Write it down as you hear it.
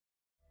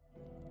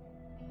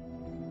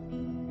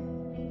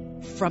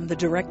From the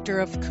director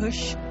of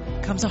Kush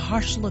comes a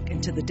harsh look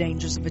into the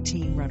dangers of a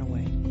teen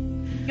runaway.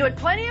 You had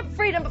plenty of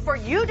freedom before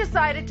you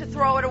decided to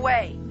throw it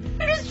away.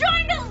 I'm just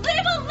trying to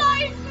live a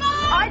life,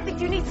 Mom! I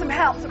think you need some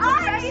help, some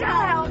professional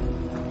help.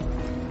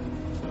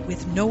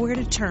 With nowhere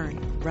to turn,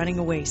 running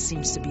away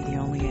seems to be the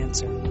only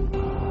answer.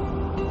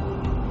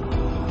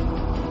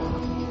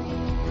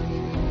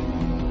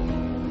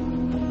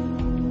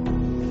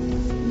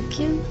 Thank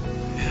you.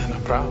 Yeah, no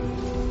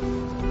problem.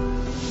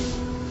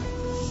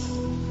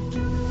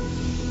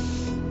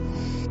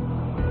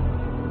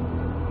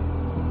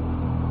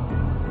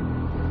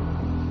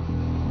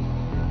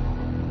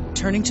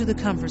 Turning to the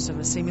comforts of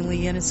a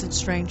seemingly innocent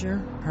stranger,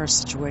 her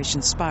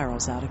situation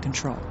spirals out of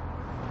control.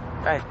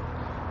 Hey,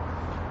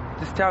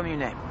 just tell me your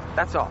name.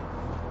 That's all.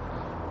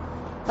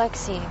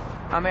 Lexi.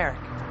 I'm Eric.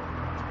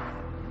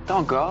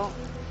 Don't go.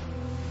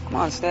 Come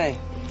on, stay.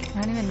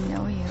 I don't even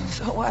know you.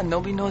 So what?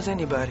 Nobody knows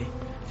anybody.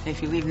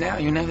 If you leave now,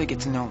 you'll never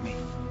get to know me.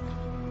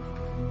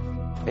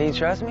 Do you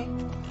trust me?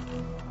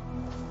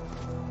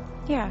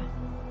 Yeah,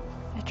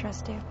 I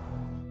trust you.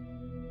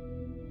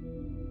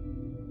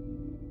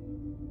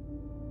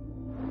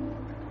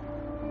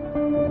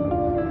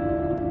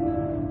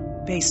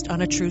 Based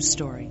on a true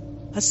story.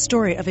 A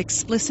story of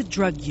explicit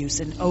drug use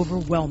and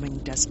overwhelming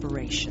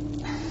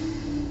desperation.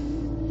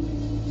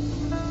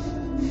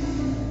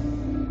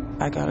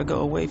 I gotta go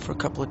away for a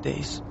couple of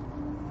days.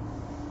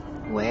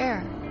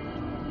 Where?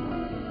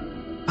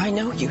 I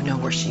know you know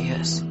where she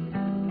is.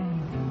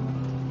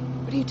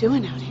 What are you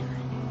doing out here?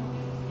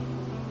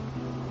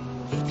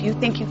 If you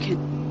think you can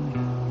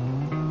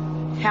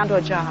handle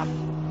a job,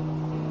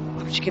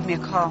 why don't you give me a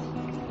call?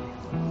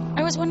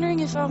 I was wondering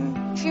if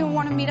you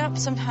want to meet up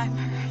sometime.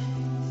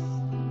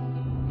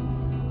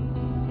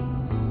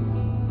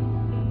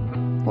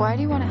 Why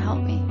do you want to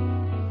help me?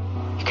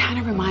 You kind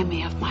of remind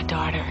me of my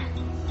daughter.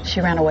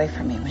 She ran away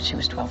from me when she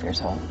was 12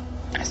 years old.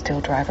 I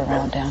still drive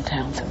around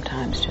downtown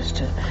sometimes just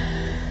to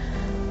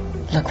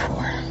look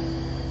for her.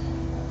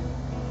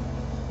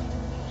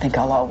 I think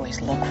I'll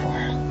always look for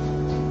her.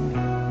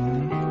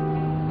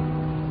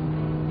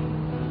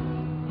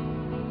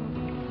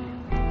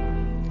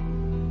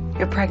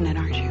 You're pregnant,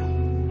 aren't you?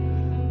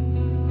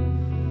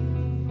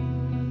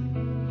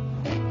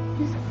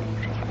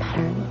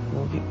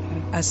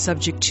 A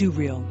subject too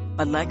real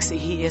But Lexi,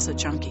 he is a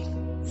junkie.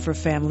 for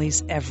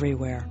families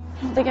everywhere.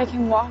 I don't think I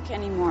can walk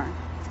anymore.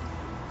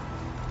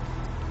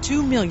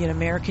 2 million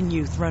American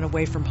youth run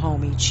away from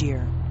home each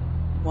year.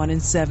 1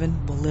 in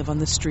 7 will live on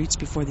the streets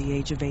before the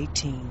age of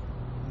 18.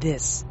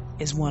 This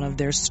is one of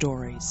their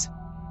stories.